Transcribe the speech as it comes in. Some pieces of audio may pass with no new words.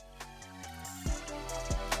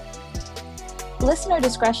Listener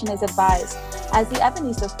discretion is advised, as the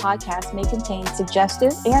Ebenistas podcast may contain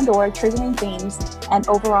suggestive and/or triggering themes and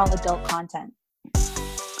overall adult content.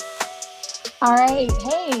 All right.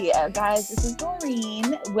 Hey, guys, this is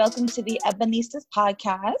Doreen. Welcome to the Ebenistas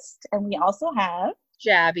podcast. And we also have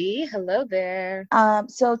Jabby. Hello there.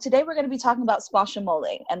 So today we're going to be talking about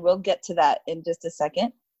Squashamole, and we'll get to that in just a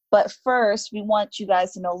second. But first, we want you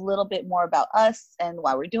guys to know a little bit more about us and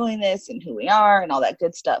why we're doing this and who we are and all that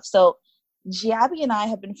good stuff. So Jabby and I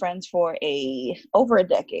have been friends for over a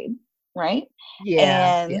decade, right?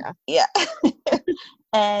 Yeah.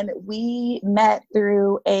 And we met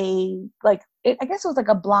through I guess it was like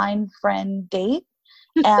a blind friend date.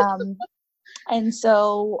 And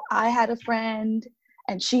so I had a friend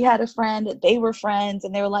and she had a friend, they were friends,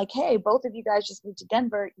 and they were like, hey, both of you guys just moved to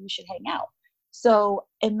Denver, you should hang out. So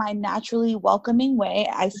in my naturally welcoming way,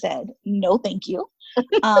 I said, no, thank you.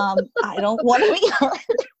 I don't want to be hurt.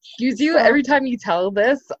 You do, every time you tell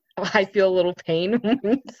this, I feel a little pain when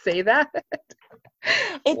you say that.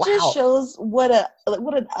 It just shows what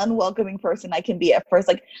an unwelcoming person I can be at first.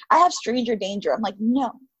 Like, I have stranger danger. I'm like,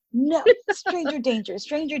 no, stranger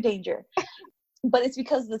danger. But it's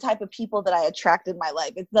because of the type of people that I attract in my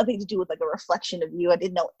life. It's nothing to do with like a reflection of you. I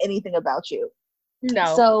didn't know anything about you.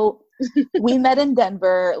 No. So we met in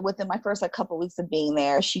Denver within my first couple weeks of being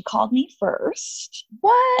there. She called me first.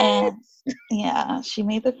 What? And yeah, she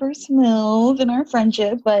made the first move in our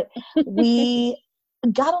friendship, but we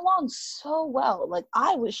got along so well. Like,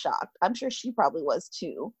 I was shocked. I'm sure she probably was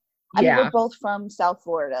too. I mean, we're both from South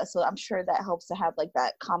Florida, so I'm sure that helps to have like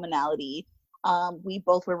that commonality. We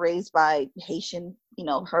both were raised by Haitian,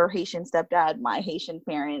 her Haitian stepdad, my Haitian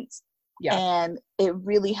parents. Yeah. And it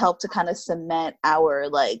really helped to kind of cement our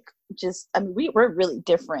we're really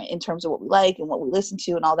different in terms of what we like and what we listen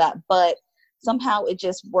to and all that, but somehow it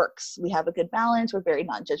just works. We have a good balance. We're very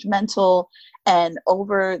non-judgmental. And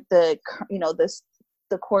over the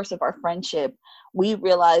course of our friendship, we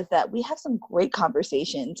realized that we have some great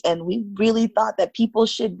conversations, and we really thought that people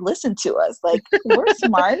should listen to us. Like, we're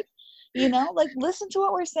smart, listen to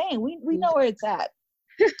what we're saying. We know where it's at.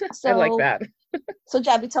 So, I like that. So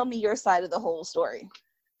Jabby, tell me your side of the whole story.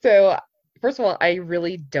 So first of all, I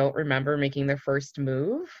really don't remember making the first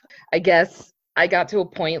move. I guess I got to a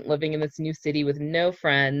point living in this new city with no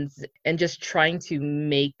friends and just trying to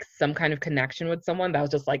make some kind of connection with someone that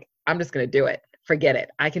was just like, I'm just going to do it. Forget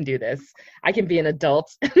it. I can do this. I can be an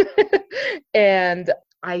adult. And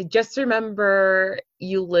I just remember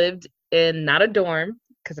you lived in not a dorm,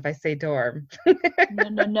 because if I say dorm.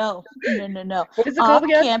 No. What is it called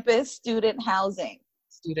again? Campus student housing.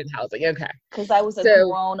 Student housing, okay. Because I was a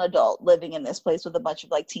grown adult living in this place with a bunch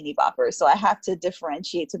of teeny boppers, so I have to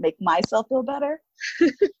differentiate to make myself feel better.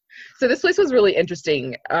 So this place was really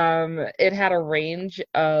interesting. It had a range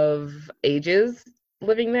of ages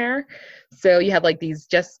living there. So you had these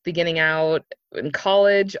just beginning out in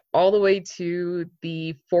college, all the way to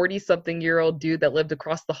the 40-something-year-old dude that lived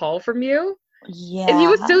across the hall from you. Yeah. And he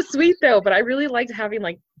was so sweet though, but I really liked having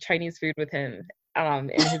Chinese food with him in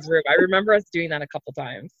his room. I remember us doing that a couple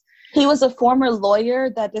times. He was a former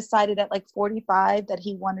lawyer that decided at 45 that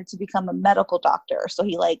he wanted to become a medical doctor. So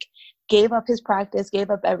he gave up his practice,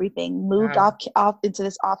 gave up everything, moved off into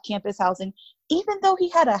this off-campus housing, even though he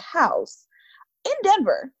had a house in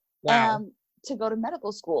Denver. Wow. To go to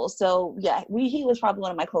medical school. So yeah, he was probably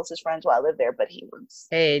one of my closest friends while I lived there, but he was...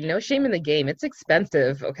 Hey, no shame in the game. It's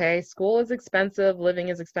expensive, okay? School is expensive, living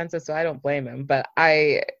is expensive, so I don't blame him. But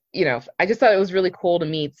I just thought it was really cool to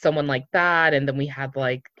meet someone like that. And then we had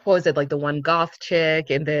what was it, the one goth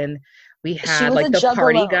chick, and then we had the juggalo.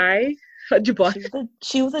 Party guy.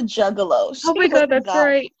 She was a juggalo. Oh my God, that's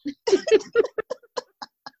right.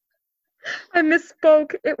 I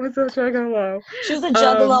misspoke. It was a juggalo. She was a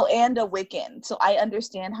juggalo and a Wiccan. So I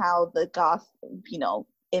understand how the goth,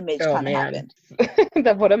 image kind of happened.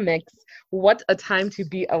 What a mix. What a time to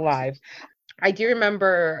be alive. I do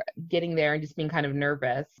remember getting there and just being kind of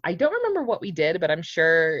nervous. I don't remember what we did, but I'm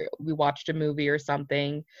sure we watched a movie or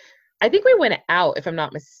something. I think we went out, if I'm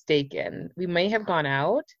not mistaken. We may have gone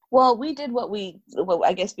out. Well, we did what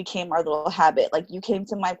I guess became our little habit. You came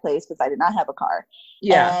to my place because I did not have a car.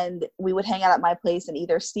 Yeah. And we would hang out at my place and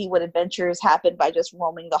either see what adventures happened by just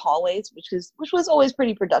roaming the hallways, which was always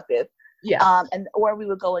pretty productive. Yeah. Or we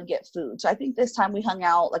would go and get food. So I think this time we hung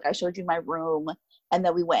out, I showed you my room, and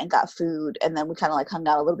then we went and got food, and then we kind of hung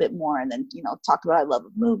out a little bit more, and then, talked about our love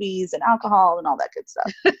of movies and alcohol and all that good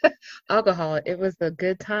stuff. Alcohol, it was a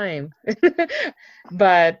good time.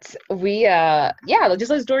 But we,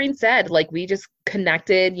 just as Doreen said, we just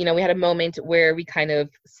connected. We had a moment where we kind of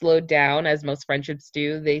slowed down, as most friendships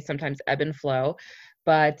do. They sometimes ebb and flow.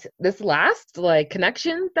 But this last like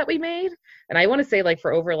connection that we made, and I want to say like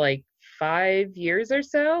for over like 5 years or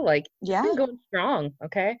so, like it's Yeah. been going strong,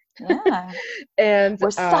 okay? Yeah. And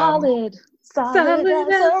We're solid, solid solid as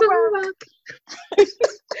as a a rock.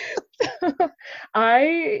 rock.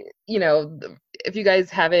 I, if you guys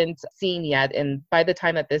haven't seen yet, and by the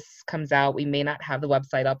time that this comes out, we may not have the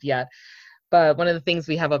website up yet, but one of the things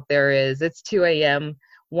we have up there is it's 2 a.m.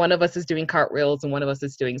 One of us is doing cartwheels and one of us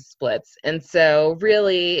is doing splits. And so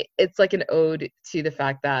really it's like an ode to the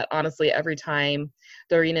fact that honestly, every time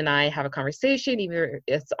Doreen and I have a conversation, either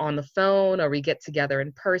it's on the phone or we get together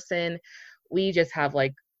in person, we just have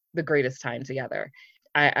like the greatest time together.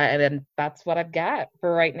 And that's what I've got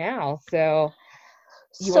for right now. So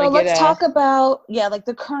you want So to get let's talk about, like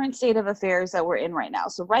the current state of affairs that we're in right now.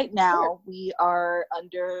 So right Sure. now we are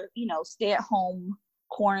under, stay at home,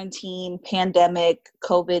 quarantine, pandemic,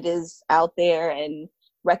 COVID is out there and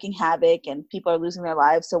wreaking havoc and people are losing their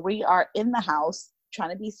lives. So we are in the house trying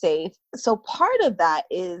to be safe. So part of that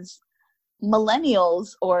is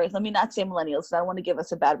millennials, or let me not say millennials, so I don't want to give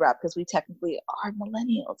us a bad rap because we technically are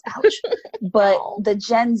millennials, ouch. But Oh. the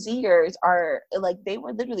Gen Zers are like, they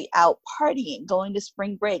were literally out partying, going to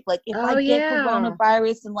spring break. Like, if I Oh get yeah.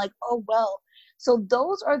 coronavirus, and like, oh well. So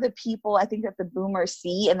those are the people I think that the boomers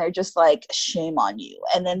see, and they're just like, shame on you.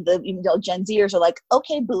 And then the Gen Zers are like,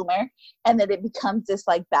 okay, boomer. And then it becomes this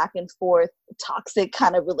like back and forth toxic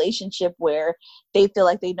kind of relationship where they feel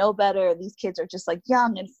like they know better. These kids are just like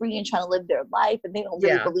young and free and trying to live their life, and they don't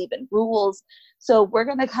really Yeah. believe in rules. So we're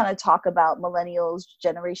going to kind of talk about millennials,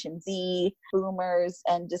 Generation Z, boomers,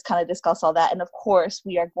 and just kind of discuss all that. And of course,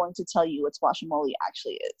 we are going to tell you what Squashamole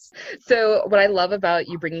actually is. So what I love about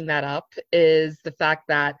you bringing that up is the fact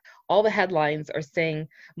that all the headlines are saying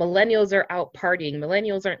millennials are out partying,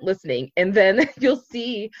 millennials aren't listening. And then you'll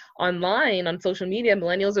see online on social media,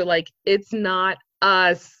 millennials are like, it's not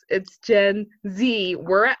us, it's Gen Z.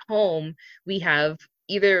 We're at home. We have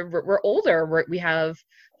we're older, we have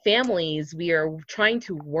families, we are trying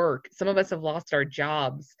to work. Some of us have lost our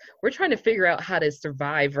jobs. We're trying to figure out how to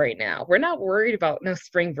survive right now. We're not worried about no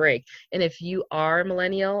spring break. And if you are a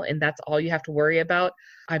millennial and that's all you have to worry about,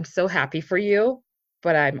 I'm so happy for you,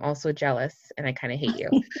 but I'm also jealous and I kind of hate you.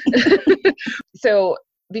 So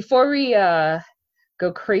before we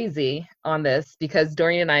go crazy on this, because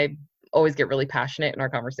Dorian and I always get really passionate in our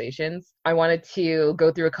conversations, I wanted to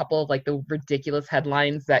go through a couple of like the ridiculous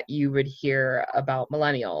headlines that you would hear about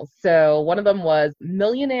millennials. So one of them was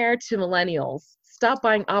millionaire to millennials. Stop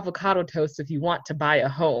buying avocado toast if you want to buy a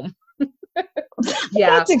home.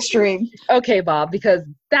 Yeah. That's extreme. Okay, Bob, because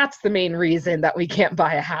that's the main reason that we can't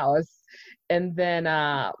buy a house. And then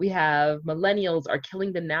we have millennials are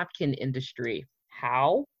killing the napkin industry.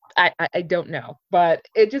 How? I don't know, but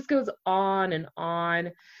it just goes on and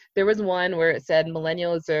on. There was one where it said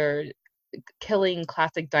millennials are killing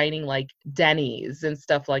classic dining like Denny's and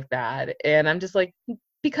stuff like that. And I'm just like,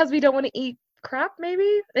 because we don't want to eat crap,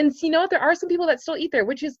 maybe? And you know what? There are some people that still eat there,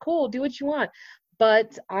 which is cool. Do what you want.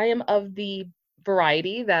 But I am of the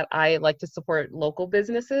variety that I like to support local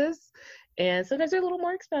businesses. And sometimes they're a little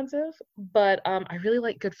more expensive, but I really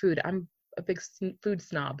like good food. I'm a big food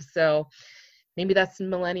snob. So maybe that's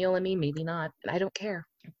millennial in me, maybe not. I don't care.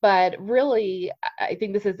 But really, I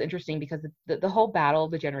think this is interesting because the whole battle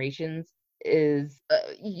of the generations is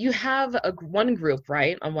you have one group,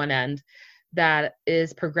 right, on one end that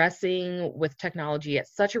is progressing with technology at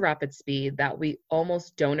such a rapid speed that we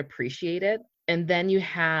almost don't appreciate it. And then you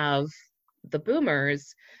have the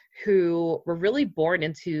boomers who were really born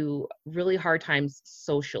into really hard times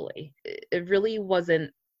socially. It really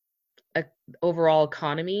wasn't a overall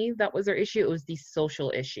economy that was their issue. It was these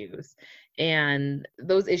social issues. And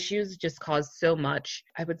those issues just caused so much,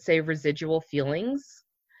 I would say, residual feelings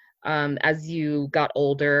as you got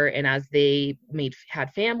older and as they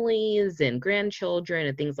had families and grandchildren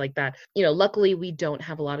and things like that. Luckily we don't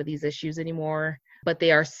have a lot of these issues anymore, but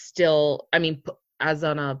they are still, as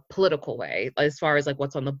on a political way, as far as like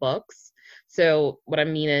what's on the books. So what I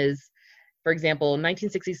mean is, for example,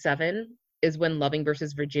 1967 is when Loving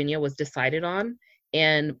versus Virginia was decided on,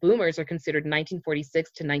 and boomers are considered 1946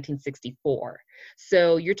 to 1964.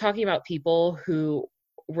 So you're talking about people who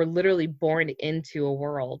were literally born into a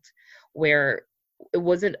world where it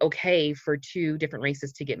wasn't okay for two different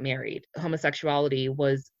races to get married. Homosexuality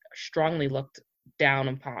was strongly looked down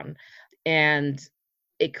upon, and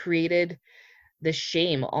it created this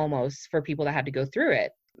shame almost for people that had to go through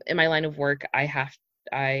it. In my line of work,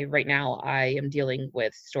 right now I am dealing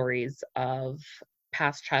with stories of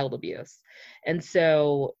past child abuse. And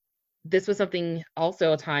so this was something,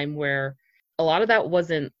 also a time where a lot of that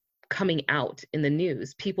wasn't coming out in the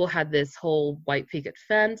news. People had this whole white picket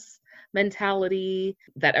fence mentality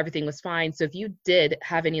that everything was fine. So if you did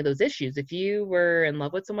have any of those issues, if you were in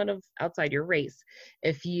love with someone of outside your race,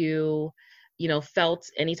 if you felt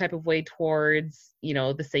any type of way towards,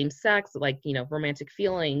 the same sex, like, romantic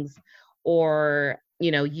feelings, or,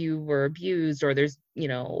 you were abused, or there's,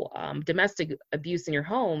 domestic abuse in your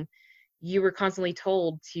home, you were constantly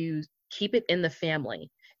told to keep it in the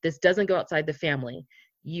family. This doesn't go outside the family.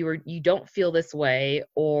 You don't feel this way,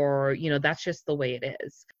 or, that's just the way it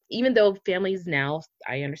is. Even though families now,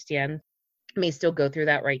 I understand, may still go through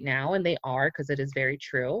that right now, and they are, because it is very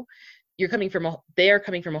true. They are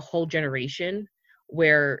coming from a whole generation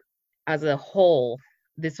where, as a whole,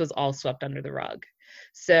 this was all swept under the rug.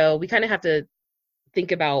 So we kind of have to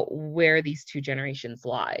think about where these two generations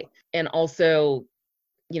lie. And also,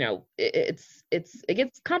 it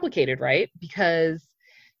gets complicated, right? Because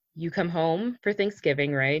you come home for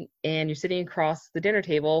Thanksgiving, right? And you're sitting across the dinner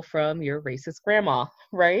table from your racist grandma,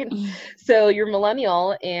 right? So you're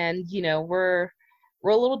millennial, and, we're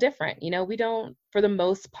a little different. We don't, for the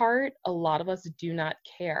most part, a lot of us do not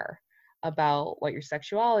care about what your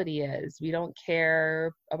sexuality is. We don't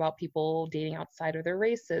care about people dating outside of their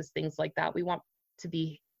races, things like that. We want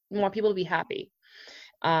people to be happy.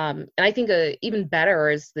 And I think even better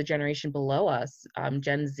is the generation below us,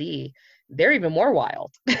 Gen Z. They're even more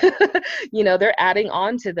wild. They're adding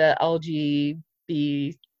on to the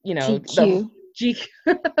LGBT, GQ.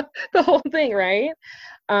 the whole thing, right?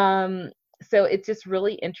 So it's just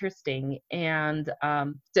really interesting. And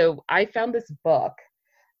so I found this book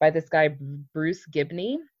by this guy, Bruce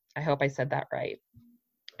Gibney. I hope I said that right.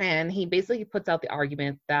 And he basically puts out the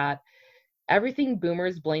argument that everything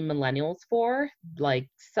boomers blame millennials for, like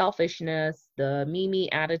selfishness, the me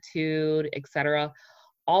attitude, etc.,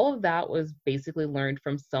 all of that was basically learned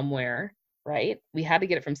from somewhere, right? We had to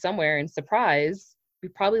get it from somewhere, and surprise, we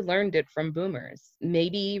probably learned it from boomers.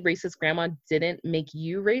 Maybe racist grandma didn't make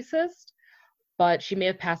you racist, but she may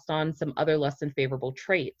have passed on some other less than favorable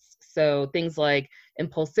traits. So things like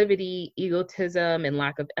impulsivity, egotism, and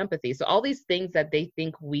lack of empathy. So all these things that they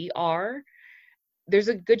think we are, there's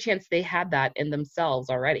a good chance they had that in themselves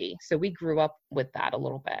already. So we grew up with that a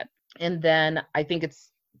little bit. And then I think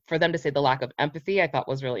it's for them to say the lack of empathy, I thought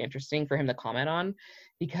was really interesting for him to comment on,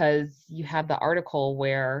 because you had the article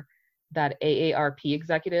where that AARP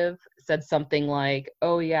executive said something like,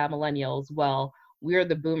 oh yeah, millennials, well, we're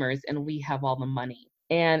the boomers and we have all the money.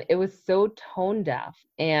 And it was so tone deaf,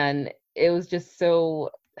 and it was just so,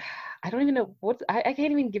 I don't even know I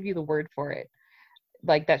can't even give you the word for it.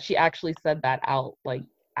 Like, that she actually said that out.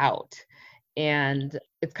 And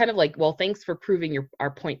it's kind of like, well, thanks for proving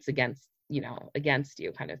our points against you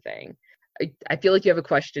kind of thing. I feel like you have a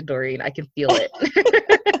question, Doreen. I can feel it.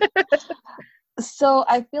 So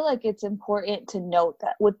I feel like it's important to note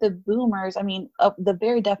that with the boomers, I mean, the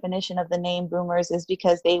very definition of the name boomers is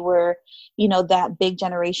because they were, that big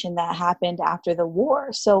generation that happened after the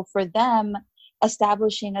war. So for them,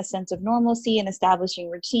 establishing a sense of normalcy and establishing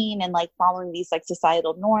routine and like following these like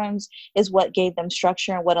societal norms is what gave them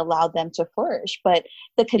structure and what allowed them to flourish. But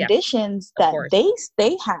the conditions that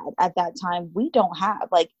they had at that time, we don't have.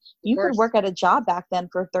 Like, you could work at a job back then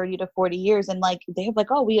for 30 to 40 years and like they're like,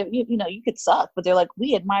 oh, you could suck, but they're like,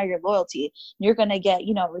 we admire your loyalty. You're going to get,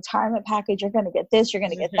 retirement package. You're going to get this, you're going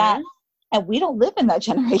to get that. And we don't live in that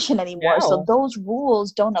generation anymore. No. So those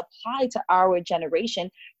rules don't apply to our generation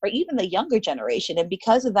or even the younger generation. And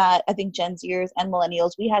because of that, I think Gen Zers and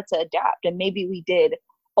millennials, we had to adapt, and maybe we did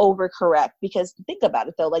overcorrect, because think about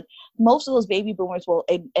it though, like most of those baby boomers will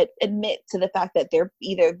admit to the fact that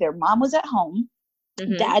either their mom was at home,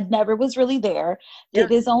 dad never was really there, did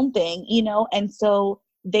his own thing, and so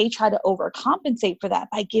they try to overcompensate for that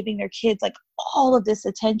by giving their kids like all of this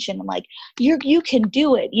attention. Like, you can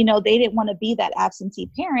do it. They didn't want to be that absentee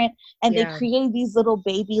parent, and they created these little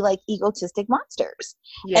baby, like egotistic monsters.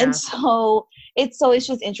 And so it's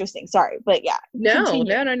just interesting. Sorry, but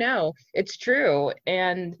No. It's true.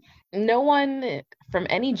 And no one from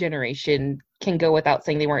any generation can go without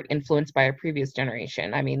saying they weren't influenced by a previous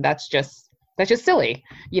generation. I mean, that's just silly.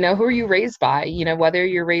 Who are you raised by? Whether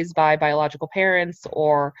you're raised by biological parents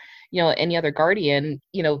or, any other guardian,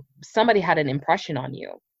 somebody had an impression on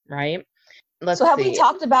you, right? So have we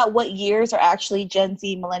talked about what years are actually Gen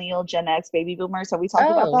Z, Millennial, Gen X, Baby Boomers? Have we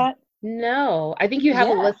talked about that? No, I think you have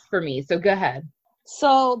a list for me. So go ahead.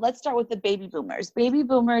 So let's start with the Baby Boomers. Baby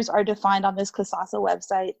Boomers are defined on this CASASA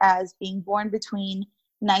website as being born between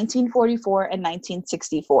 1944 and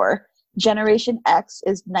 1964. Generation X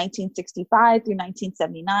is 1965 through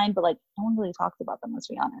 1979, but like no one really talks about them, let's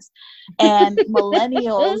be honest. And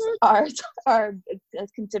millennials are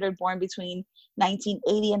considered born between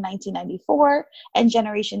 1980 and 1994, and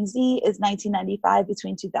Generation Z is 1995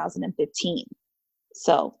 between 2015.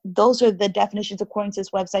 So those are the definitions according to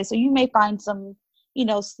this website. So you may find some,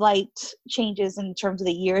 slight changes in terms of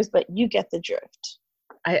the years, but you get the drift.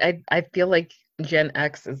 I feel like Gen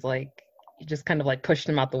X is like, you just kind of like pushed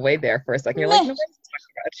them out the way there for a second. You're like, nobody's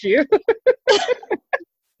talking about you.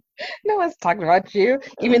 No one's talking about you,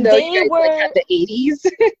 even though you guys like had the 80s.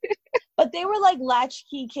 But they were like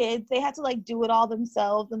latchkey kids. They had to like do it all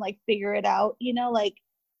themselves and like figure it out,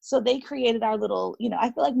 so they created our little, I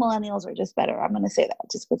feel like millennials are just better. I'm going to say that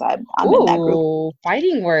just because I'm in that group.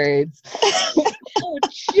 Fighting words.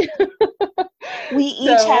 We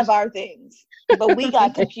each have our things, but we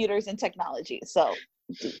got computers and technology. So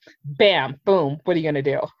bam, boom. What are you going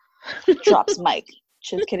to do? Drops mic.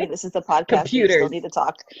 Just kidding. This is the podcast. Computers. We still need to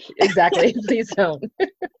talk. Exactly. Please don't.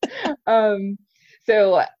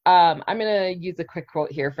 So I'm going to use a quick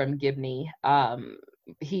quote here from Gibney.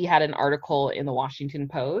 He had an article in the Washington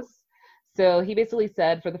Post. So he basically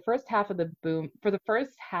said, for the first half of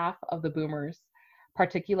the boomers,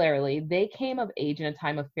 particularly, they came of age in a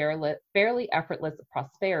time of fairly effortless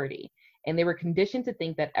prosperity, and they were conditioned to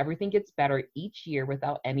think that everything gets better each year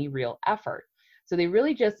without any real effort. So they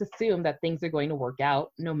really just assume that things are going to work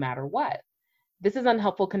out no matter what. This is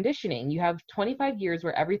unhelpful conditioning. You have 25 years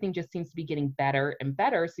where everything just seems to be getting better and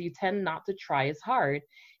better, so you tend not to try as hard,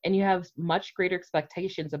 and you have much greater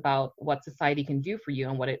expectations about what society can do for you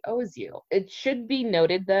and what it owes you. It should be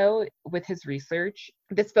noted, though, with his research,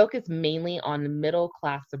 this focused mainly on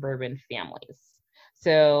middle-class suburban families.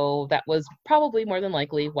 So that was probably more than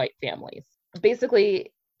likely white families.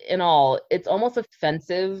 Basically, in all, it's almost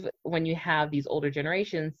offensive when you have these older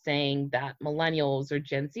generations saying that millennials or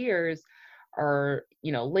Gen Zers are,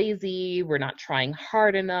 lazy, we're not trying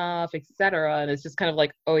hard enough, etc. And it's just kind of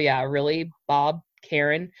like, oh yeah, really, Bob,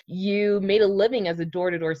 Karen, you made a living as a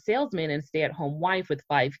door-to-door salesman and stay-at-home wife with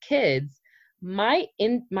 5 kids. My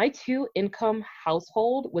 2-income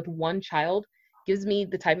household with 1 child gives me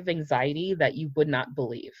the type of anxiety that you would not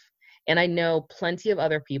believe. And I know plenty of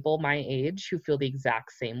other people my age who feel the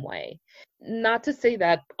exact same way. Not to say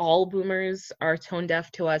that all boomers are tone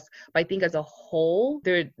deaf to us, but I think as a whole,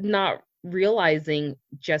 they're not realizing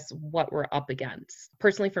just what we're up against.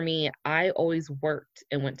 Personally, for me, I always worked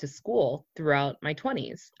and went to school throughout my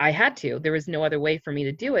 20s. I had to. There was no other way for me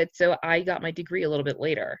to do it. So I got my degree a little bit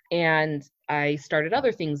later. And I started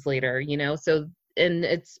other things later, and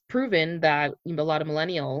it's proven that a lot of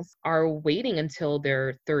millennials are waiting until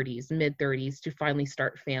their 30s, mid 30s to finally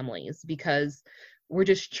start families because we're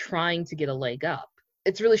just trying to get a leg up.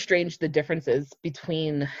 It's really strange, the differences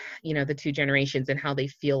between, the 2 generations and how they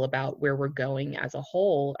feel about where we're going as a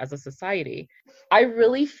whole, as a society. I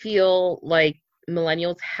really feel like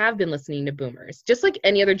millennials have been listening to boomers, just like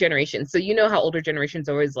any other generation. So how older generations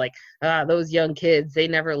are always like, those young kids, they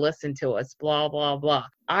never listen to us, blah, blah, blah.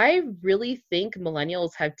 I really think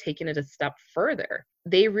millennials have taken it a step further.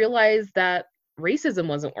 They realized that racism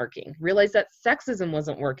wasn't working, realized that sexism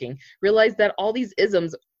wasn't working, realized that all these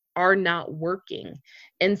isms are not working.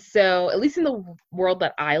 And so, at least in the world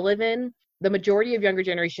that I live in, the majority of younger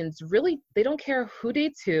generations really, they don't care who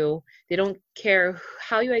dates who, they don't care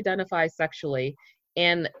how you identify sexually.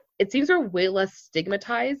 And it seems we're way less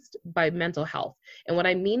stigmatized by mental health. And what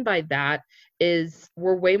I mean by that is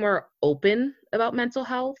we're way more open about mental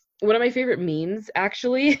health. One of my favorite memes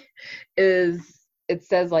actually is, it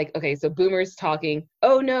says like, okay, so boomers talking,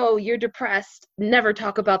 oh no, you're depressed, never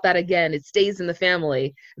talk about that again, it stays in the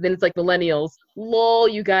family. Then it's like millennials, lol,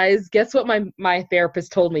 you guys, guess what my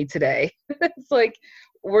therapist told me today? It's like,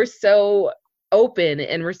 we're so open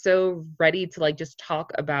and we're so ready to like just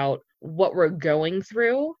talk about what we're going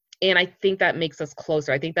through. And I think that makes us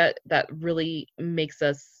closer. I think that really makes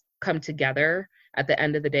us come together at the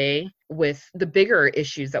end of the day with the bigger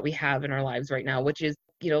issues that we have in our lives right now, which is,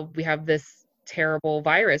 we have this terrible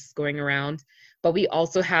virus going around, but we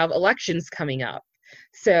also have elections coming up.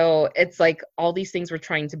 So it's like all these things we're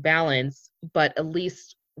trying to balance, but at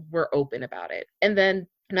least we're open about it. And then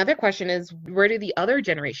another question is, where do the other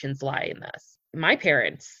generations lie in this? My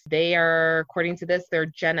parents, they are, according to this, they're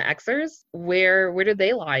Gen Xers. Where do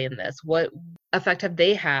they lie in this? What effect have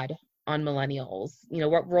they had on millennials?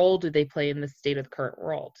 What role do they play in the state of the current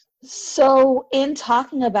world? So in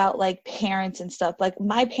talking about like parents and stuff, like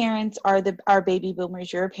my parents are baby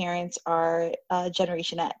boomers, your parents are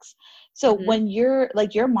Generation X. So Mhm. when you're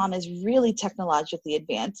like, your mom is really technologically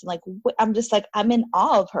advanced, like I'm just like, I'm in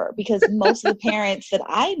awe of her, because most of the parents that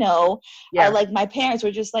I know are Yeah. like, my parents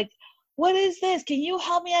were just like, what is this? Can you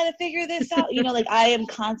help me how to figure this out? You know, like I am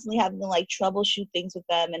constantly having to like troubleshoot things with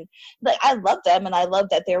them. And like, I love them and I love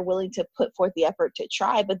that they're willing to put forth the effort to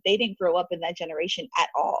try, but they didn't grow up in that generation at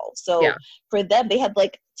all. So Yeah. for them, they had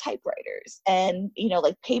like typewriters and, you know,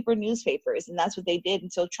 like paper newspapers, and that's what they did.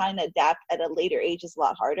 And so trying to adapt at a later age is a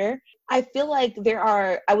lot harder. I feel like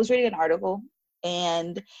I was reading an article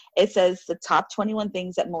and it says the top 21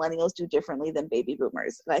 things that millennials do differently than baby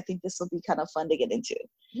boomers. And I think this will be kind of fun to get into.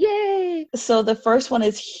 Yay. So the first one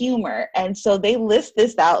is humor. And so they list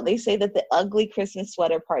this out. They say that the ugly Christmas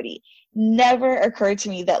sweater party never occurred to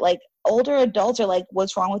me that like older adults are like,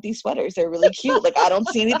 what's wrong with these sweaters? They're really cute. Like, I don't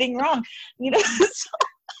see anything wrong. You know,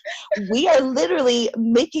 we are literally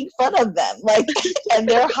making fun of them, like, and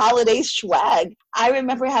their holiday swag. I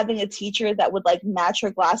remember having a teacher that would like match her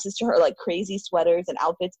glasses to her like crazy sweaters and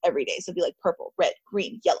outfits every day. So it'd be like purple, red,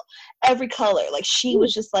 green, yellow, every color. Like she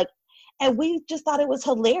was just like, and we just thought it was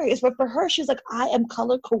hilarious. But for her, she's like, I am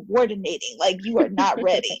color coordinating. Like, you are not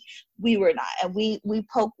ready. We were not. And we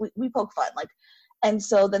poke fun. Like, and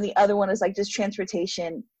so then the other one is like just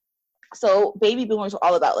transportation. So baby boomers were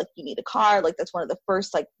all about like, you need a car, like that's one of the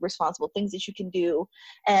first like responsible things that you can do.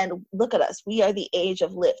 And look at us, we are the age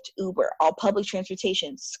of Lyft, Uber, all public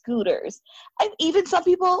transportation, scooters, and even some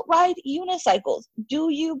people ride unicycles. Do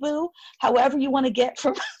you, boo? However you want to get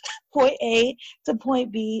from point A to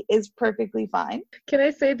point B is perfectly fine. Can I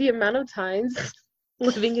say the amount of times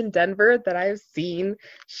living in Denver that I've seen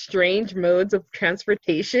strange modes of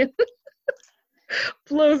transportation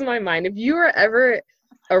blows my mind. If you are ever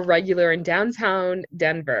a regular in downtown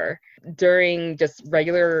Denver during just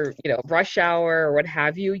regular, rush hour or what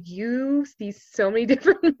have you, you see so many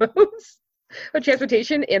different modes of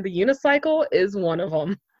transportation, and the unicycle is one of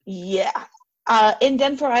them. Yeah. In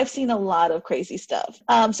Denver, I've seen a lot of crazy stuff.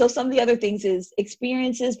 So some of the other things is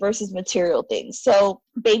experiences versus material things. So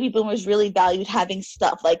baby boomers really valued having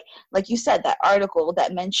stuff. Like you said, that article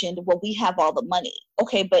that mentioned, well, we have all the money.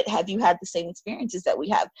 Okay, but have you had the same experiences that we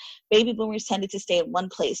have? Baby boomers tended to stay in one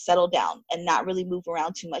place, settle down, and not really move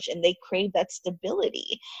around too much. And they crave that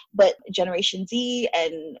stability. But Generation Z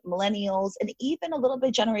and millennials, and even a little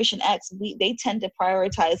bit Generation X, they tend to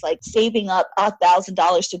prioritize like saving up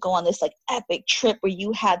 $1,000 to go on this like epic trip where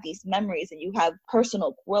you have these memories and you have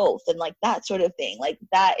personal growth and like that sort of thing. Like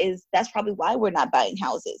that's probably why we're not buying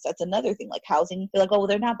houses. That's another thing. Like housing, they're like, oh, well,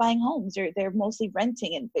 they're not buying homes. They're mostly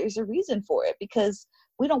renting, and there's a reason for it, because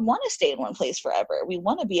we don't want to stay in one place forever. We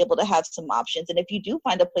want to be able to have some options. And if you do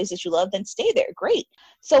find a place that you love, then stay there. Great.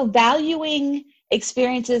 So valuing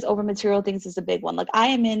experiences over material things is a big one. Like I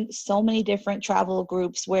am in so many different travel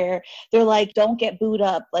groups where they're like, don't get booed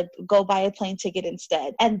up, like go buy a plane ticket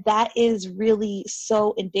instead. And that is really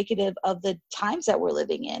so indicative of the times that we're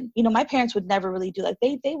living in. You know, my parents would never really do like,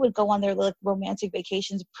 they would go on their like romantic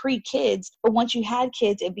vacations pre-kids, but once you had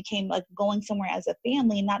kids, it became like going somewhere as a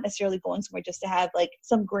family, not necessarily going somewhere just to have like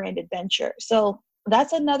some grand adventure. So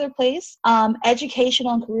that's another place.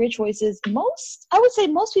 Educational and career choices. I would say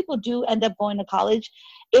most people do end up going to college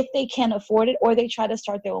if they can afford it, or they try to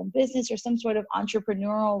start their own business or some sort of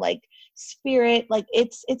entrepreneurial like spirit. Like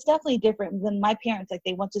it's definitely different than my parents. Like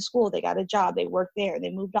they went to school, they got a job, they worked there,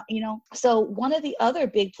 they moved on, So one of the other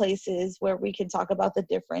big places where we can talk about the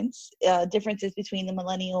differences between the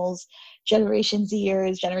millennials, Generation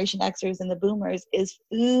Zers, Generation Xers, and the boomers is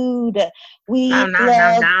food. We Nom, nom, nom,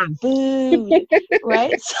 love nom. food,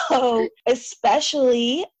 right? So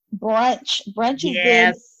especially brunch. Brunch is big.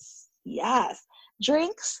 Yes. Yes.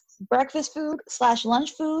 Drinks, breakfast food /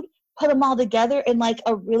 lunch food, put them all together in like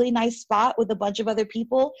a really nice spot with a bunch of other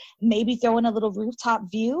people, maybe throw in a little rooftop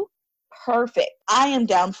view. Perfect. I am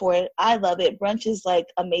down for it. I love it. Brunch is like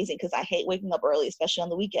amazing because I hate waking up early, especially on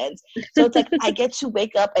the weekends. So it's like I get to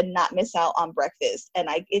wake up and not miss out on breakfast. And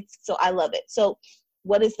I love it. So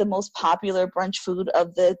what is the most popular brunch food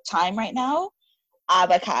of the time right now?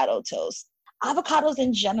 Avocado toast. Avocados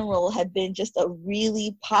in general have been just a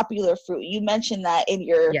really popular fruit. You mentioned that in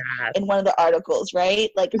Yes. one of the articles,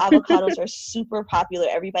 right? Like avocados are super popular.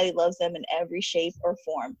 Everybody loves them in every shape or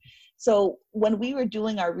form. So when we were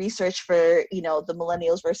doing our research for, the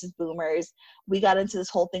millennials versus boomers, we got into this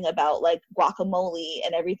whole thing about like guacamole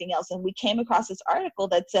and everything else. And we came across this article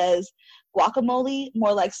that says guacamole,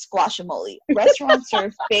 more like squashamole. Restaurants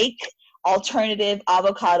serve fake alternative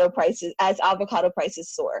avocado prices as avocado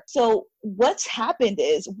prices soar. So what's happened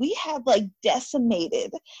is we have like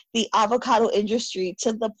decimated the avocado industry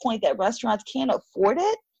to the point that restaurants can't afford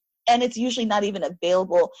it. and it's usually not even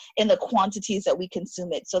available in the quantities that we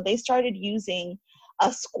consume it. So they started using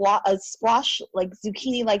a squash, like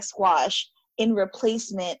zucchini like squash, in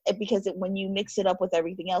replacement, because when you mix it up with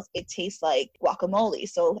everything else, it tastes like guacamole.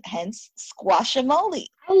 So hence Squashamole.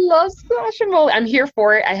 I love Squashamole. I'm here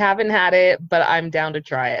for it. I haven't had it, but I'm down to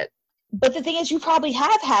try it. But the thing is, you probably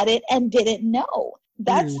have had it and didn't know.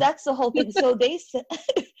 That's the whole thing. So they said,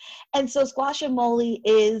 and so Squashamole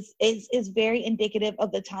is very indicative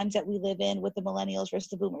of the times that we live in with the millennials versus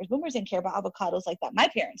the boomers. Boomers didn't care about avocados like that. My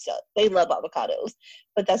parents did. They love avocados,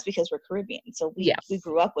 but that's because we're Caribbean, so we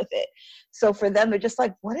grew up with it. So for them, they're just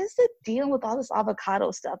like, what is the deal with all this avocado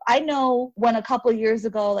stuff? I know when a couple of years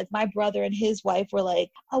ago, like my brother and his wife were like,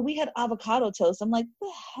 oh, we had avocado toast. I'm like,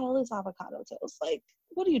 the hell is avocado toast? Like,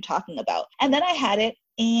 what are you talking about? And then I had it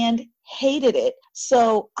and hated it.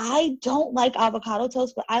 So I don't like avocado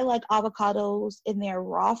toast, but I like avocados in their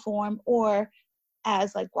raw form or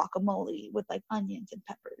as like guacamole with like onions and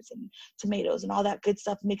peppers and tomatoes and all that good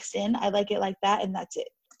stuff mixed in. I like it like that, and that's it.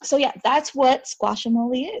 So yeah, that's what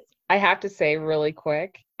Squashamole is. I have to say really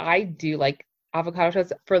quick, I do like avocado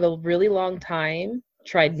toast. For the really long time,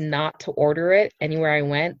 tried not to order it anywhere I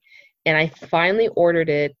went. And I finally ordered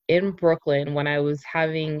it in Brooklyn when I was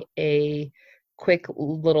having a quick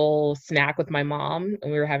little snack with my mom,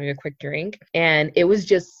 and we were having a quick drink. And it was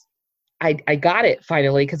just, I got it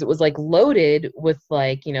finally, because it was like loaded with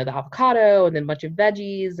like, the avocado and then a bunch of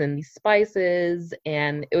veggies and these spices.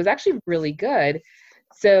 And it was actually really good.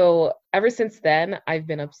 So ever since then, I've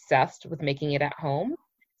been obsessed with making it at home.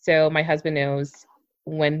 So my husband knows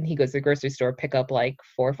when he goes to the grocery store, pick up like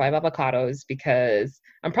 4 or 5 avocados, because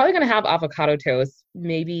I'm probably going to have avocado toast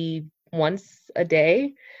maybe once a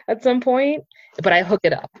day at some point, but I hook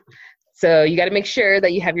it up. So you got to make sure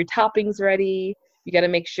that you have your toppings ready. You got to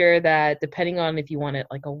make sure that depending on if you want it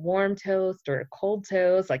like a warm toast or a cold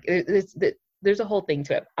toast, like there's a whole thing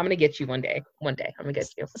to it. I'm going to get you one day. I'm going to get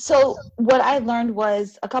you. So what I learned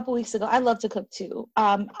was a couple weeks ago, I love to cook too.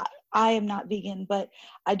 I am not vegan, but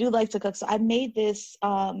I do like to cook. So I made this,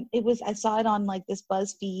 I saw it on like this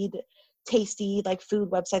BuzzFeed tasty like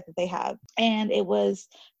food website that they have. And it was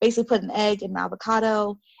basically put an egg and an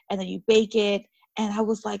avocado, and then you bake it. And I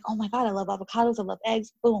was like, oh my God, I love avocados. I love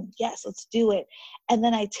eggs. Boom. Yes, let's do it. And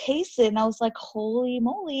then I tasted it and I was like, holy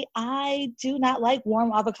moly, I do not like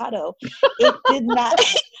warm avocado. It did not.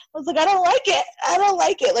 I was like, I don't like it. I don't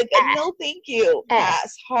like it. Like, no, thank you.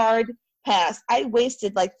 Pass. Hard pass. I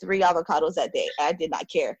wasted like 3 avocados that day. I did not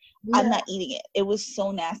care. Yeah. I'm not eating it. It was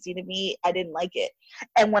so nasty to me. I didn't like it.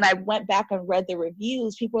 And when I went back and read the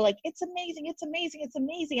reviews, people were like, it's amazing. It's amazing. It's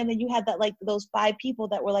amazing. And then you had that, like those 5 people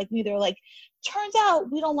that were like me. They're like, turns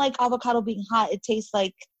out we don't like avocado being hot. It tastes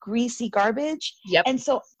like greasy garbage. Yep. And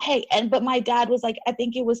so, but my dad was like, I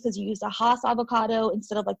think it was because you used a Haas avocado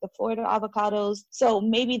instead of like the Florida avocados. So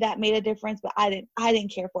maybe that made a difference, but I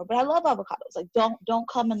didn't care for it. But I love avocados. Like, don't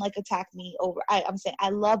come and like attack me over. I'm saying I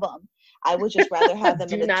love them. I would just rather have them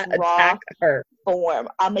in a raw form.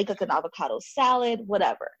 I'll make like an avocado salad,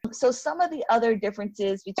 whatever. So some of the other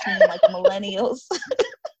differences between like millennials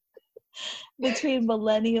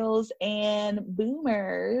and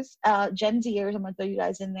boomers, Gen Zers, I'm going to throw you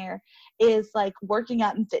guys in there, is like working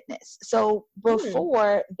out and fitness. So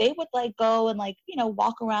before they would like go and like,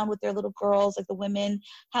 walk around with their little girls, like the women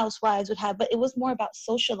housewives would have, but it was more about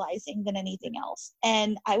socializing than anything else.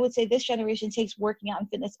 And I would say this generation takes working out and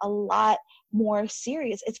fitness a lot more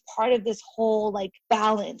serious. It's part of this whole like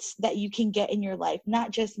balance that you can get in your life,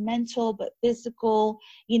 not just mental, but physical,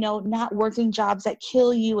 not working jobs that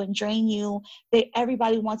kill you and drain you.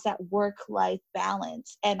 Everybody wants that work-life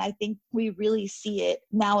balance. And I think we really see it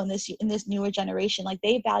now in this newer generation. Like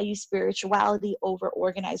they value spirituality over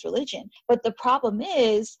organized religion. But the problem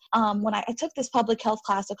is, when I took this public health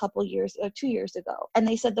class a couple years or 2 years ago, and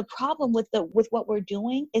they said the problem with what we're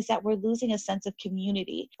doing is that we're losing a sense of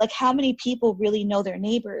community. Like how many people really know their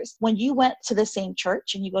neighbors? When you went to the same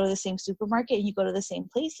church and you go to the same supermarket and you go to the same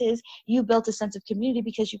places, you built a sense of community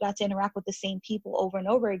because you got to interact with the same people over and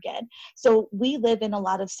over again. So we live in a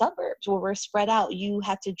lot of suburbs where we're spread out. You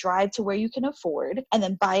have to drive to where you can afford and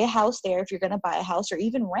then buy a house there if you're going to buy a house, or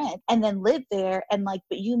even rent and then live there. And but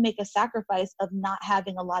you make a sacrifice of not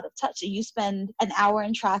having a lot of touch. So you spend an hour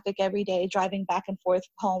in traffic every day driving back and forth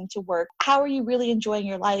home to work. How are you really enjoying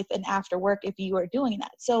your life and after work if you are doing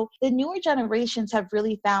that? So the newer generations have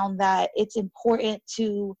really found that it's important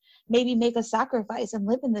to maybe make a sacrifice and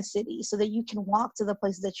live in the city so that you can walk to the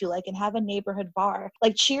places that you like and have a neighborhood bar.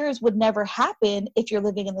 Like Cheers would never happen if you're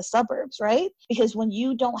living in the suburbs, right? Because when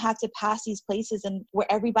you don't have to pass these places and where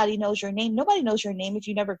everybody knows your name, nobody knows your name if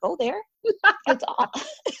you never go there. It's all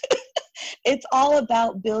It's all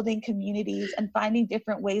about building communities and finding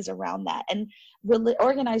different ways around that. And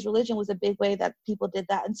organized religion was a big way that people did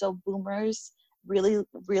that. And so boomers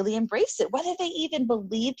really embraced it. Whether they even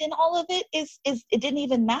believed in all of it is it didn't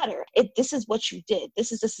even matter. This is what you did.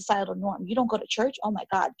 This is the societal norm. You don't go to church? Oh my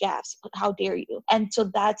God, gasp. How dare you? And so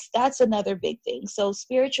that's another big thing. So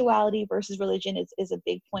spirituality versus religion is a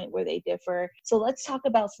big point where they differ. So let's talk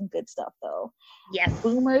about some good stuff though. Yes.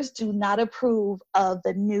 Boomers do not approve of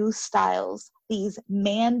the new styles. These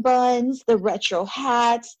man buns, the retro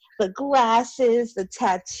hats, the glasses, the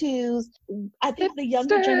tattoos. I think the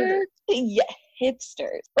younger generation, yeah,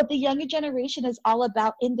 hipsters. But the younger generation is all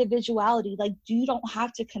about individuality. Like, you don't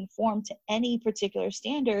have to conform to any particular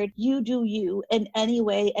standard. You do you in any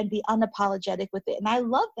way and be unapologetic with it. And I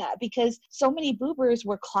love that because so many boomers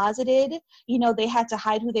were closeted. You know, they had to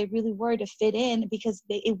hide who they really were to fit in because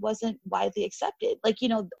it wasn't widely accepted. Like, you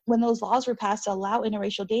know, when those laws were passed to allow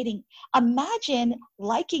interracial dating, imagine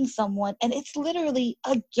liking someone and it's literally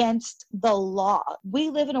against the law. We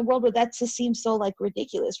live in a world where that just seems so like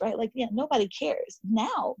ridiculous, right? Like, yeah, nobody cares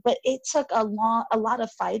now, but it took a lot of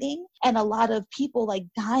fighting and a lot of people like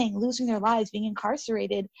dying, losing their lives, being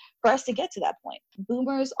incarcerated for us to get to that point.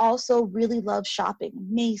 Boomers also really love shopping.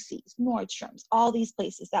 Macy's, Nordstrom's, all these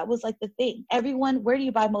places. That was like the thing. Everyone, where do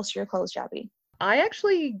you buy most of your clothes, Jabby? I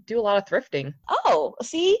actually do a lot of thrifting. Oh,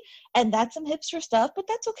 see? And that's some hipster stuff, but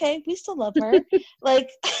that's okay. We still love her. Like,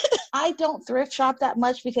 I don't thrift shop that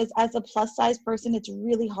much because as a plus size person, it's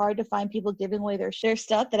really hard to find people giving away their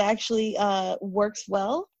stuff that actually works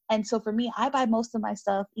well. And so for me, I buy most of my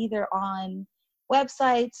stuff either on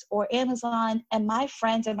websites or Amazon, and my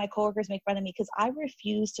friends and my coworkers make fun of me because I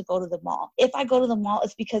refuse to go to the mall. If I go to the mall,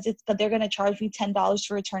 it's because they're going to charge me $10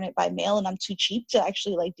 to return it by mail, and I'm too cheap to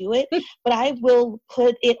actually like do it. But I will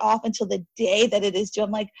put it off until the day that it is due.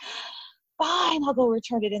 I'm like, fine, I'll go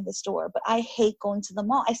return it in the store. But I hate going to the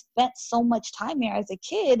mall. I spent so much time there as a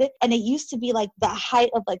kid, and it used to be like the height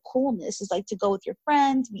of like coolness is like to go with your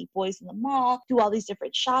friends, meet boys in the mall, do all these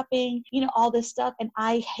different shopping, you know, all this stuff. And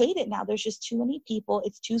I hate it now. There's just too many people.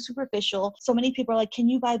 It's too superficial. So many people are like, can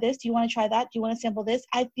you buy this? Do you want to try that? Do you want to sample this?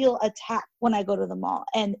 I feel attacked when I go to the mall,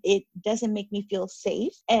 and it doesn't make me feel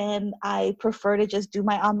safe. And I prefer to just do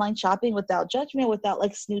my online shopping without judgment, without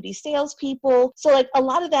like snooty salespeople. So like a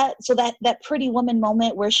lot of that, so that Pretty Woman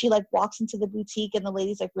moment where she like walks into the boutique and the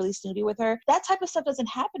lady's like really snooty with her, that type of stuff doesn't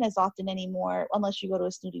happen as often anymore unless you go to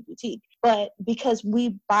a snooty boutique. But because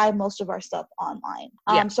we buy most of our stuff online,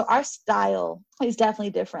 so our style is definitely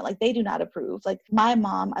different. Like, they do not approve. Like, my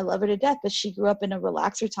mom, I love her to death, but she grew up in a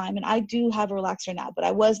relaxer time, and I do have a relaxer now, but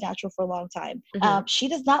I was natural for a long time. She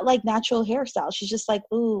does not like natural hairstyles. She's just like,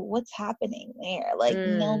 ooh, what's happening there? Like,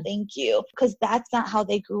 no, thank you. Because that's not how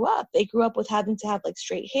they grew up. They grew up with having to have like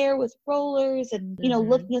straight hair with rollers and, you know,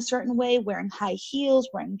 looking a certain way, wearing high heels,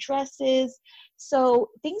 wearing dresses. So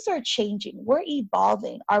things are changing. We're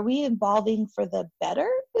evolving. Are we evolving for the better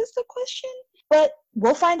is the question. But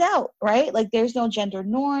we'll find out, right? Like, there's no gender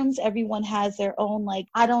norms. Everyone has their own, like,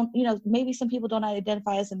 maybe some people don't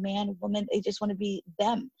identify as a man, woman. They just want to be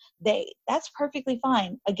them. That's perfectly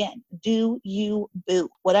fine. Again, do you boo.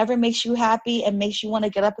 Whatever makes you happy and makes you want to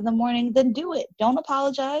get up in the morning, then do it. Don't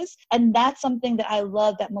apologize. And that's something that I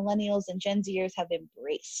love that millennials and Gen Zers have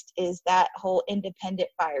embraced, is that whole independent,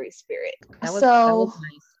 fiery spirit. That was nice.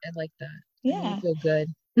 I like that. Yeah. Made me feel good.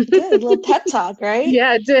 Good. A little pep talk, right?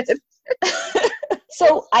 Yeah, it did.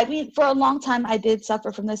 So, I mean, for a long time, I did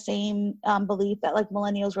suffer from the same belief that like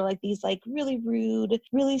millennials were like these like really rude,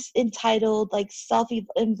 really entitled, like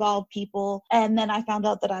self-involved people. And then I found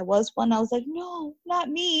out that I was one. I was like, no, not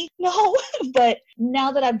me. No. But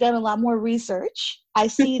now that I've done a lot more research, I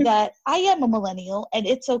see that I am a millennial, and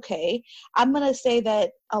it's okay. I'm going to say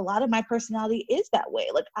that a lot of my personality is that way.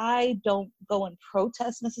 Like, I don't go and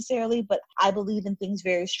protest necessarily, but I believe in things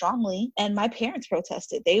very strongly. And my parents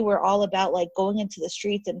protested. They were all about like going into the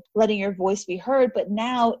streets and letting your voice be heard. But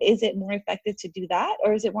now, is it more effective to do that?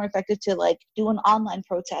 Or is it more effective to like do an online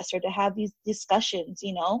protest or to have these discussions,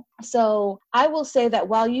 you know? So I will say that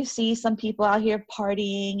while you see some people out here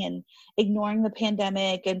partying and ignoring the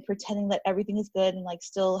pandemic and pretending that everything is good and like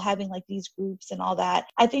still having like these groups and all that,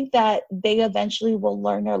 I think that they eventually will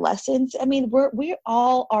learn their lessons. I mean, we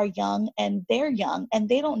all are young, and they're young, and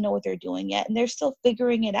they don't know what they're doing yet, and they're still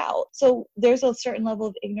figuring it out. So there's a certain level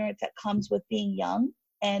of ignorance that comes with being young.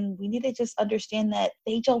 And we need to just understand that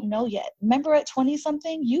they don't know yet. Remember, at 20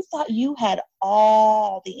 something, you thought you had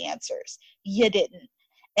all the answers. You didn't.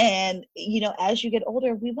 And, you know, as you get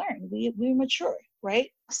older, we learn, we mature. right?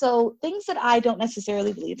 So things that I don't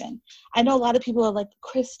necessarily believe in. I know a lot of people are like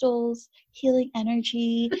crystals, healing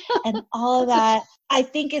energy, and all of that. I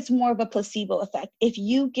think it's more of a placebo effect. If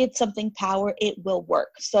you give something power, it will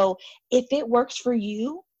work. So if it works for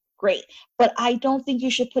you, great. But I don't think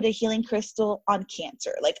you should put a healing crystal on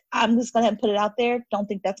cancer. Like, I'm just going to put it out there. Don't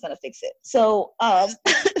think that's going to fix it. So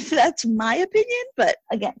that's my opinion. But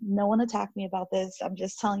again, no one attack me about this. I'm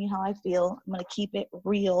just telling you how I feel. I'm going to keep it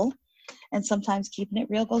real. And sometimes keeping it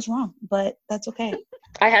real goes wrong, but that's okay.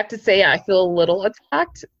 I have to say, I feel a little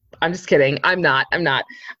attacked. I'm just kidding. I'm not.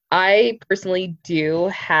 I personally do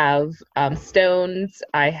have stones.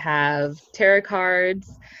 I have tarot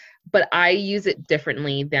cards, but I use it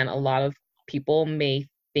differently than a lot of people may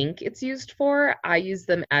think it's used for. I use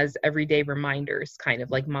them as everyday reminders, kind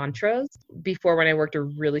of like mantras. Before, when I worked a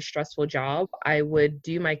really stressful job, I would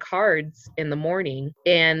do my cards in the morning,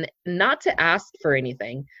 and not to ask for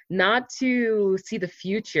anything, not to see the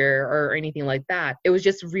future or anything like that. It was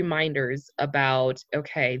just reminders about,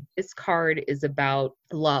 okay, this card is about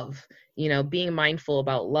love. Being mindful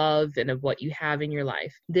about love and of what you have in your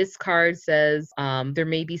life. This card says there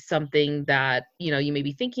may be something that, you may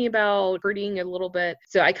be thinking about, hurting a little bit.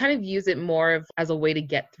 So I kind of use it more as a way to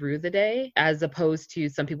get through the day, as opposed to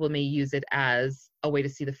some people may use it as a way to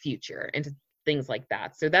see the future and to things like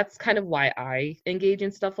that. So that's kind of why I engage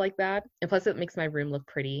in stuff like that. And plus it makes my room look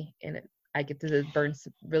pretty, and I get to burn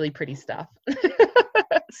some really pretty stuff.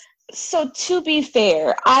 So to be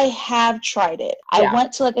fair, I have tried it. I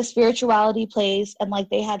went to like a spirituality place, and like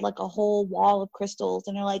they had like a whole wall of crystals,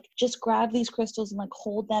 and they're like, just grab these crystals and like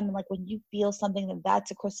hold them, and like when you feel something, then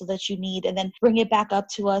that's a crystal that you need, and then bring it back up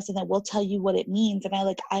to us, and then we'll tell you what it means. And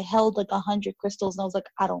I held like 100 crystals, and I was like,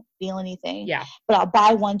 I don't feel anything. Yeah. But I'll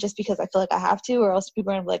buy one just because I feel like I have to, or else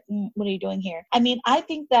people are gonna be like, what are you doing here? I mean, I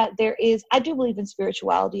think that I do believe in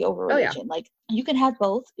spirituality over religion. Oh, yeah. Like you can have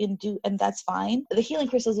both and that's fine. The healing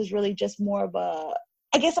crystals is really just more of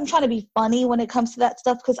I guess I'm trying to be funny when it comes to that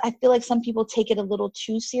stuff, because I feel like some people take it a little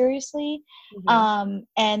too seriously. Mm-hmm.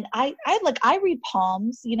 And I read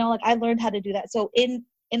palms, like I learned how to do that. So in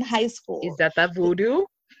high school. Is that voodoo?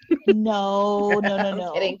 No.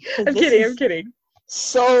 I'm kidding.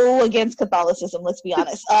 So against Catholicism, let's be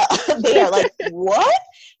honest. They are like, what?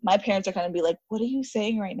 My parents are going to be like, what are you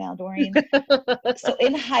saying right now, Doreen? So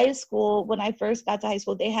in high school, when I first got to high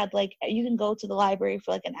school, they had like, you can go to the library for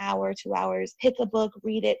like an hour, 2 hours, pick a book,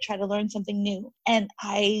 read it, try to learn something new. And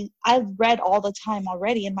I've read all the time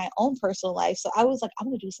already in my own personal life. So I was like, I'm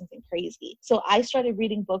going to do something crazy. So I started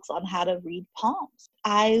reading books on how to read palms.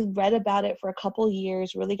 I read about it for a couple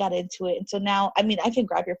years, really got into it. And so now, I mean, I can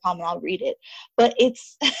grab your palm and I'll read it, but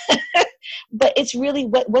it's really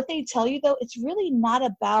what they tell you though. It's really not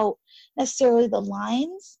about necessarily the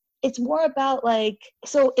lines. It's more about like,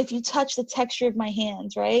 so if you touch the texture of my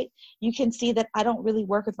hands, right, you can see that I don't really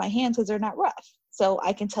work with my hands because they're not rough. So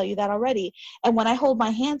I can tell you that already. And when I hold my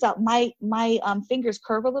hands out, my fingers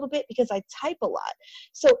curve a little bit because I type a lot.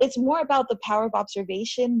 So it's more about the power of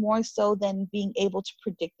observation, more so than being able to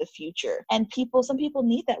predict the future. And some people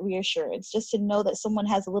need that reassurance, just to know that someone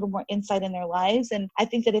has a little more insight in their lives. And I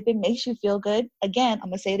think that if it makes you feel good, again, I'm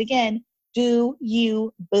going to say it again, do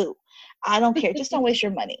you boo. I don't care. Just don't waste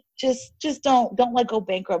your money. Just don't like go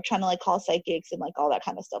bankrupt trying to like call psychics and like all that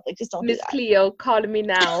kind of stuff. Like just don't do that. Miss Cleo, call me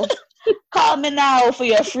now. Call me now for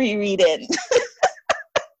your free reading.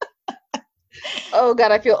 Oh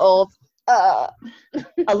God, I feel old. A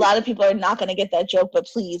lot of people are not going to get that joke, but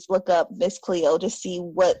please look up Miss Cleo to see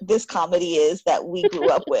what this comedy is that we grew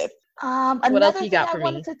up with. Another thing I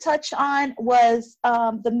wanted to touch on was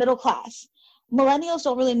the middle class. Millennials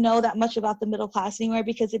don't really know that much about the middle class anymore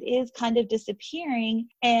because it is kind of disappearing.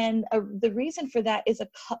 And the reason for that is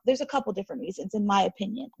there's a couple different reasons, in my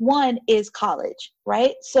opinion. One is college,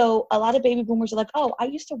 right? So a lot of baby boomers are like, oh, I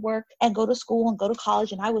used to work and go to school and go to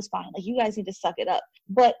college and I was fine. Like, you guys need to suck it up.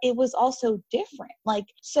 But it was also different. Like,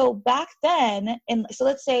 so back then, so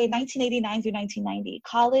let's say 1989 through 1990,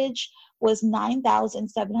 college was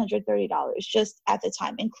 $9,730 just at the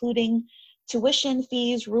time, including tuition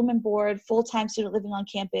fees, room and board, full-time student living on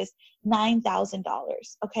campus, $9,000.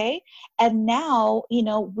 Okay. And now,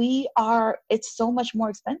 it's so much more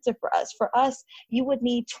expensive for us. For us, you would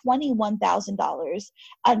need $21,000.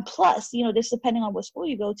 And plus, this depending on what school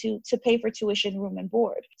you go to pay for tuition, room and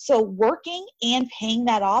board. So working and paying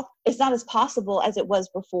that off is not as possible as it was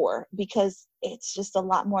before because it's just a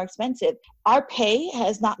lot more expensive. Our pay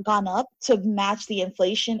has not gone up to match the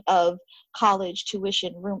inflation of college,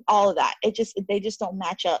 tuition, room, all of that. They just don't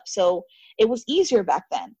match up. So it was easier back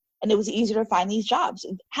then. and it was easier to find these jobs.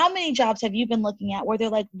 How many jobs have you been looking at where they're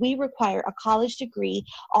like, we require a college degree,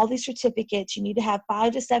 all these certificates, you need to have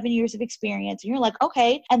 5 to 7 years of experience, and you're like,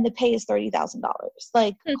 okay, and the pay is $30,000.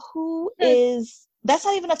 Like, that's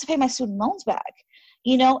not even enough to pay my student loans back.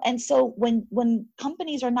 And so when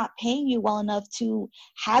companies are not paying you well enough to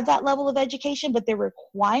have that level of education, but they're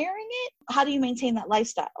requiring it, how do you maintain that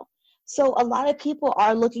lifestyle? So a lot of people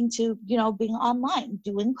are looking to, being online,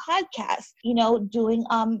 doing podcasts, doing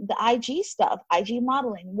the IG stuff, IG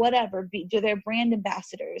modeling, whatever, do their brand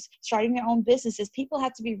ambassadors, starting their own businesses. People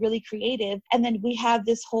have to be really creative. And then we have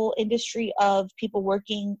this whole industry of people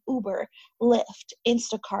working Uber, Lyft,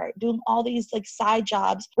 Instacart, doing all these like side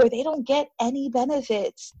jobs where they don't get any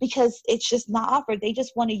benefits because it's just not offered. They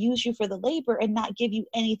just want to use you for the labor and not give you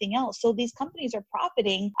anything else. So these companies are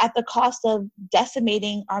profiting at the cost of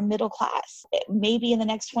decimating our middle class. Maybe in the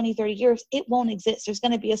next 20, 30 years, it won't exist. There's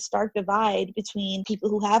going to be a stark divide between people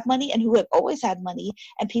who have money and who have always had money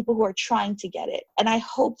and people who are trying to get it. And I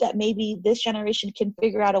hope that maybe this generation can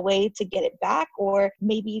figure out a way to get it back, or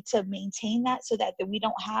maybe to maintain that so that we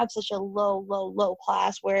don't have such a low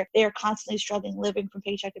class where they're constantly struggling, living from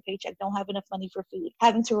paycheck to paycheck, don't have enough money for food,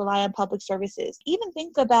 having to rely on public services. Even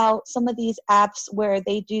think about some of these apps where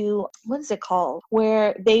they do, what is it called?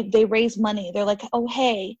 Where they raise money. They're like, oh,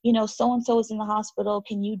 hey, so-and-so is in the hospital.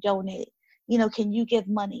 Can you donate? Can you give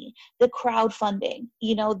money? The crowdfunding,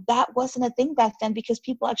 that wasn't a thing back then because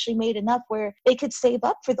people actually made enough where they could save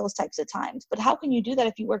up for those types of times. But how can you do that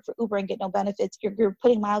if you work for Uber and get no benefits? You're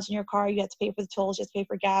putting miles in your car. You have to pay for the tolls, you have to pay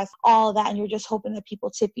for gas, all of that. And you're just hoping that people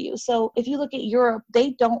tip you. So if you look at Europe,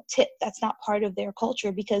 they don't tip. That's not part of their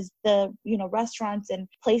culture because the, restaurants and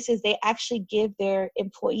places, they actually give their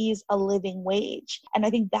employees a living wage. And I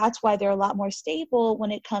think that's why they're a lot more stable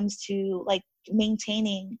when it comes to like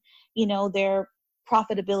maintaining their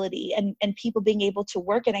profitability and people being able to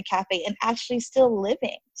work in a cafe and actually still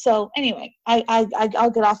living. So anyway,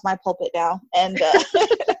 I'll get off my pulpit now. And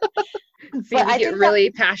see, we get really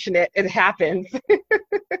passionate. It happens.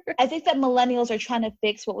 I think that millennials are trying to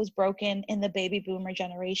fix what was broken in the baby boomer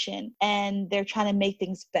generation, and they're trying to make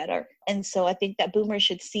things better. And so I think that boomers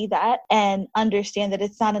should see that and understand that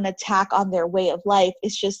it's not an attack on their way of life.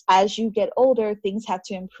 It's just as you get older, things have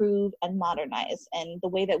to improve and modernize. And the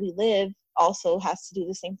way that we live also has to do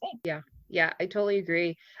the same thing. Yeah, I totally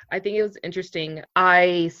agree. I think it was interesting.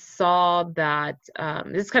 I saw that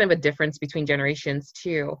this is kind of a difference between generations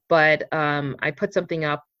too, but I put something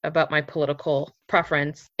up about my political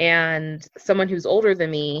preference, and someone who's older than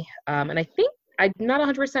me, and I think I'm not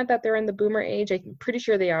 100% that they're in the boomer age. I'm pretty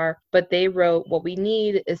sure they are, but they wrote, what we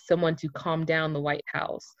need is someone to calm down the White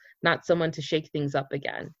House, not someone to shake things up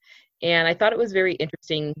again. And I thought it was very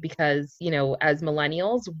interesting because, as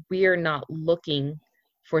millennials, we are not looking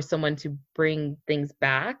for someone to bring things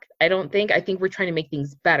back. I think we're trying to make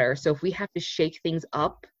things better. So if we have to shake things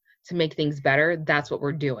up to make things better, that's what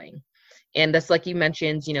we're doing. And that's like you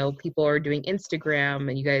mentioned, people are doing Instagram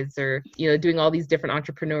and you guys are, doing all these different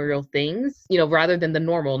entrepreneurial things, rather than the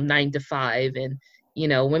normal 9 to 5 and,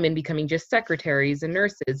 women becoming just secretaries and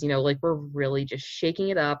nurses, like we're really just shaking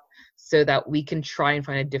it up so that we can try and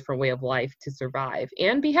find a different way of life to survive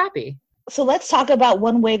and be happy. So let's talk about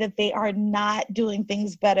one way that they are not doing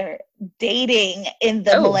things better. Dating in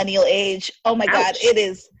the millennial age. Oh my God, it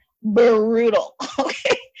is brutal.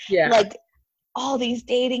 Okay. Yeah. Like all these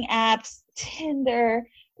dating apps, Tinder,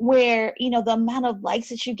 where, the amount of likes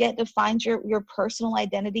that you get defines your personal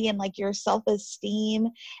identity and like your self-esteem,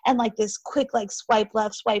 and like this quick, like swipe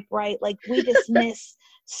left, swipe right. Like we dismiss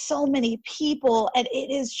so many people, and it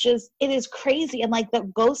is crazy. And like the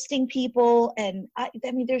ghosting people, and I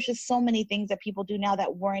mean there's just so many things that people do now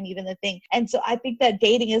that weren't even the thing. And so I think that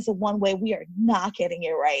dating is the one way we are not getting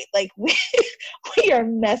it right. Like we are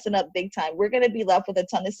messing up big time. We're going to be left with a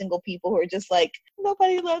ton of single people who are just like,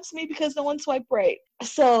 nobody loves me because no one swiped right.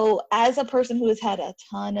 So as a person who has had a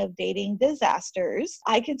ton of dating disasters,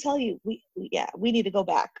 I can tell you, we need to go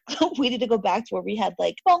back. We need to go back to where we had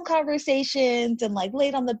like phone conversations and like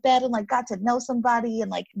laid on the bed and like got to know somebody and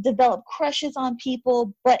like develop crushes on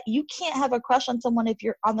people. But you can't have a crush on someone if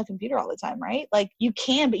you're on the computer all the time, right? Like you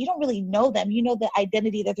can, but you don't really know them. You know the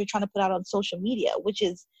identity that they're trying to put out on social media, which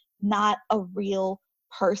is not a real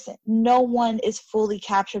person. No one is fully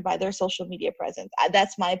captured by their social media presence.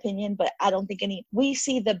 That's my opinion, but I don't think we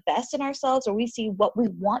see the best in ourselves, or we see what we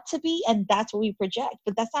want to be, and that's what we project,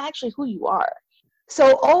 but that's not actually who you are.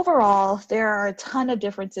 So overall, there are a ton of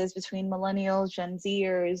differences between millennials, Gen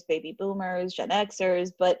Zers, baby boomers, Gen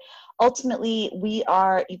Xers, but ultimately we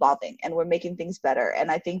are evolving and we're making things better. And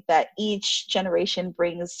I think that each generation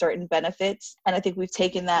brings certain benefits. And I think we've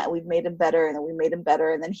taken that and we've made them better and then we made them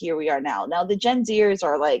better. And then here we are now. Now the Gen Zers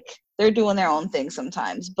are like, they're doing their own thing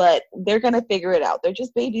sometimes, but they're going to figure it out. They're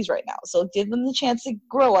just babies right now. So give them the chance to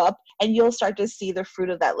grow up and you'll start to see the fruit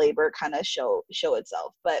of that labor kind of show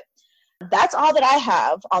itself. But that's all that I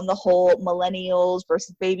have on the whole millennials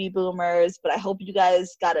versus baby boomers. But I hope you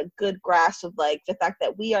guys got a good grasp of like the fact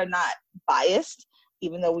that we are not biased,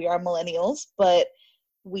 even though we are millennials, but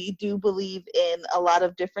we do believe in a lot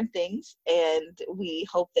of different things, and we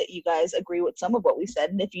hope that you guys agree with some of what we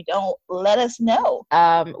said. And if you don't, let us know.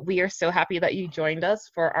 We are so happy that you joined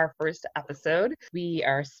us for our first episode. We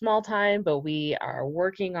are small time, but we are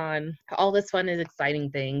working on all this fun and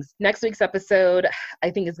exciting things. Next week's episode,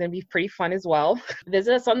 I think, is going to be pretty fun as well.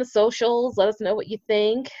 Visit us on the socials. Let us know what you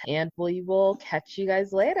think, and we will catch you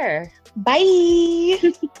guys later.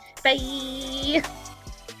 Bye. Bye.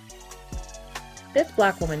 This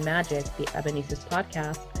Black Woman Magic, the Ebenesis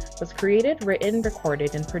podcast, was created, written,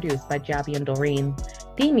 recorded, and produced by Jabby and Doreen.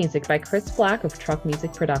 Theme music by Chris Black of Truck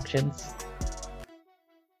Music Productions.